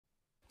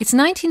It's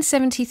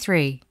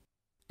 1973,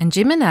 and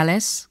Jim and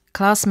Alice,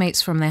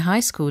 classmates from their high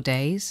school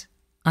days,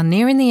 are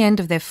nearing the end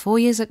of their 4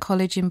 years at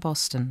college in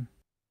Boston.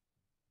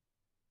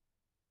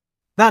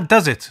 That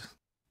does it.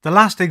 The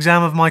last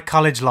exam of my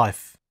college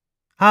life.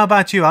 How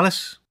about you,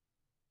 Alice?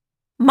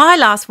 My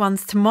last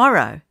one's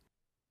tomorrow.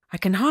 I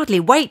can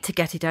hardly wait to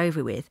get it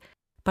over with,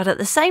 but at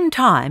the same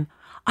time,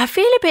 I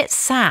feel a bit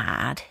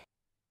sad.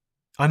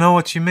 I know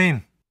what you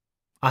mean.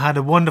 I had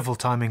a wonderful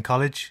time in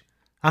college,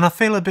 and I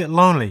feel a bit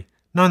lonely,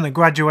 knowing that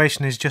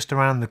graduation is just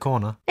around the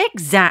corner.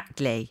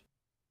 Exactly.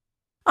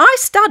 I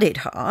studied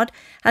hard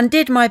and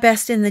did my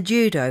best in the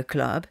judo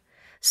club,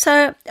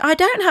 so I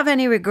don't have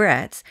any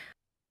regrets.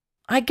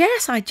 I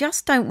guess I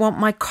just don't want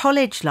my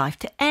college life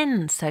to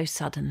end so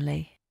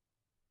suddenly.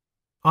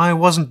 I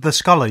wasn't the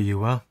scholar you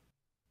were,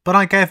 but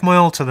I gave my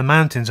all to the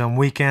mountains on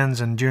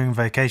weekends and during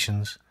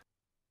vacations,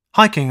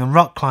 hiking and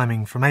rock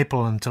climbing from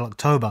April until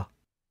October,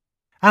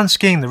 and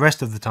skiing the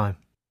rest of the time.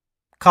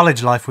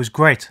 College life was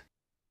great.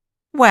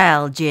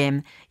 Well,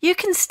 Jim, you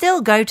can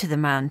still go to the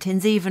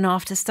mountains even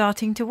after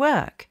starting to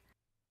work.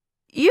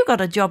 You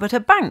got a job at a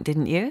bank,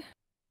 didn't you?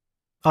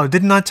 Oh,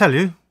 didn't I tell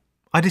you?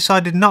 I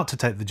decided not to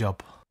take the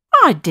job.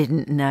 I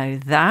didn't know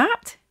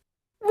that.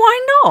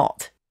 Why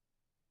not?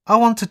 I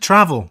want to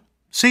travel,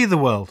 see the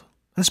world,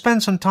 and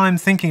spend some time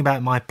thinking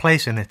about my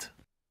place in it.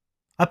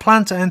 I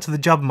plan to enter the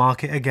job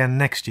market again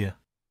next year.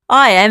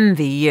 I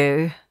envy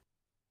you.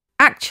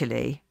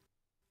 Actually,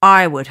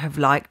 I would have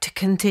liked to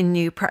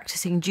continue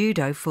practicing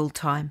judo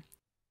full-time.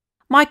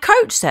 My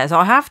coach says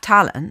I have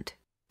talent,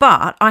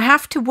 but I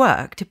have to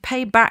work to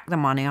pay back the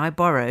money I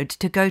borrowed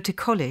to go to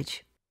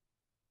college.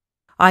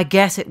 I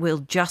guess it will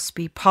just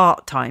be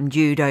part-time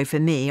judo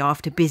for me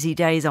after busy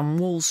days on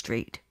Wall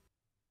Street.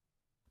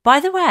 By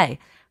the way,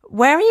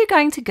 where are you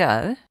going to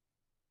go?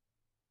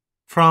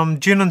 From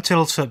June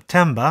until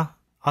September,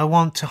 I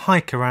want to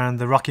hike around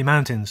the Rocky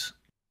Mountains.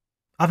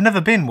 I've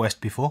never been west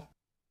before.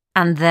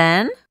 And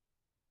then?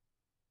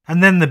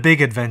 And then the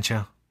big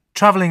adventure,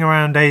 travelling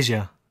around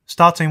Asia,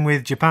 starting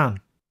with Japan.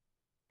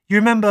 You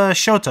remember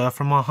Shota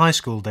from our high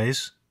school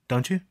days,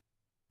 don't you?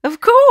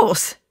 Of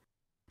course!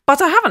 But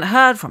I haven't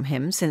heard from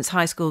him since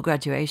high school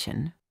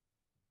graduation.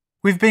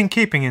 We've been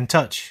keeping in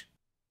touch.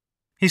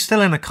 He's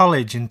still in a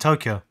college in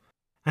Tokyo,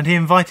 and he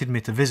invited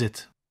me to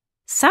visit.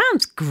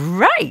 Sounds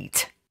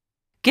great!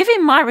 Give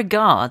him my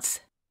regards.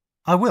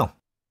 I will.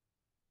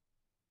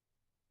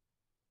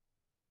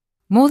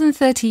 More than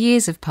 30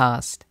 years have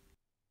passed.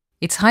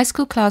 It's high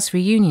school class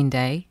reunion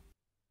day,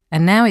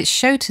 and now it's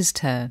Shota's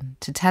turn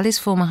to tell his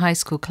former high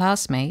school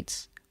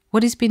classmates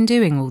what he's been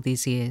doing all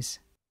these years.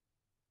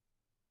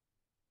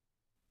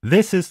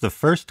 This is the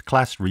first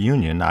class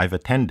reunion I've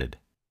attended.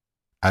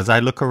 As I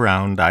look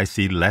around, I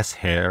see less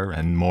hair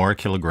and more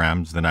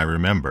kilograms than I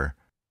remember,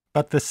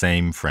 but the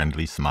same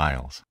friendly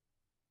smiles.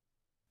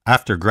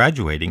 After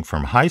graduating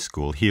from high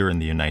school here in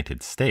the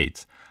United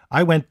States,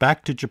 I went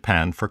back to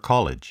Japan for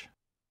college.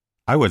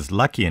 I was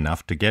lucky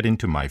enough to get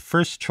into my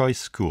first choice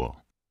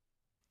school.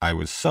 I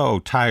was so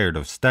tired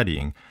of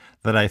studying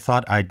that I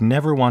thought I'd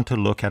never want to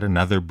look at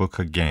another book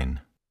again.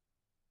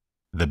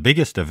 The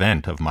biggest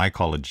event of my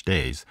college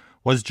days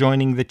was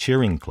joining the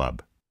cheering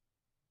club.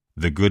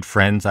 The good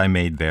friends I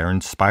made there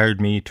inspired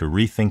me to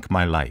rethink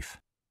my life,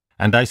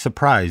 and I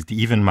surprised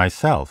even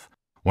myself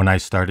when I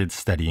started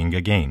studying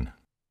again.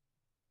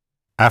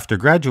 After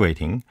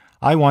graduating,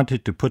 I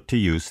wanted to put to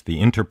use the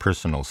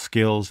interpersonal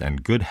skills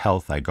and good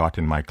health I got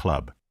in my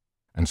club,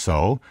 and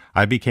so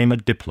I became a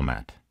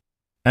diplomat.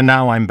 And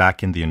now I'm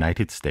back in the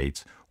United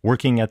States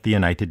working at the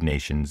United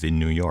Nations in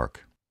New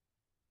York.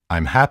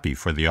 I'm happy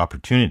for the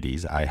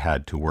opportunities I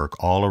had to work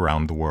all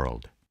around the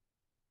world.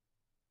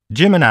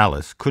 Jim and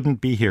Alice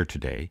couldn't be here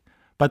today,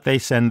 but they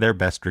send their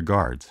best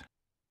regards.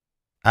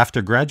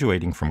 After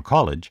graduating from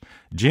college,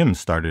 Jim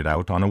started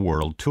out on a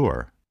world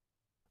tour.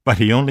 But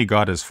he only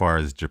got as far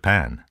as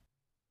Japan.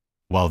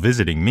 While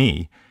visiting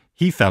me,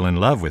 he fell in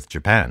love with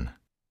Japan,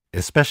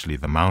 especially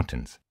the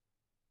mountains.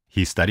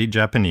 He studied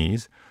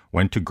Japanese,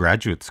 went to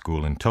graduate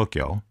school in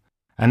Tokyo,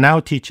 and now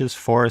teaches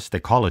forest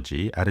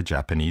ecology at a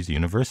Japanese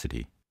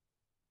university.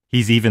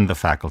 He's even the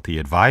faculty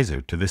advisor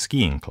to the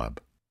skiing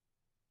club.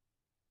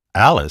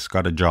 Alice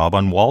got a job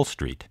on Wall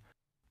Street,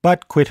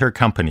 but quit her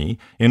company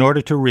in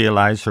order to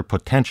realize her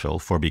potential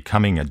for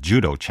becoming a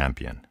judo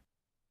champion.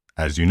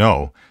 As you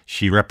know,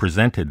 she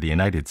represented the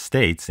United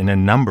States in a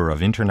number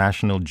of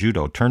international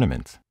judo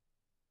tournaments.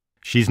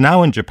 She's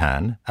now in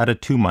Japan at a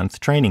 2-month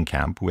training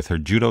camp with her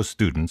judo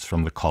students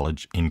from the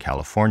college in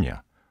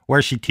California,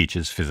 where she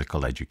teaches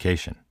physical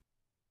education.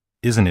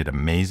 Isn't it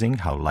amazing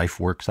how life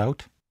works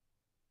out?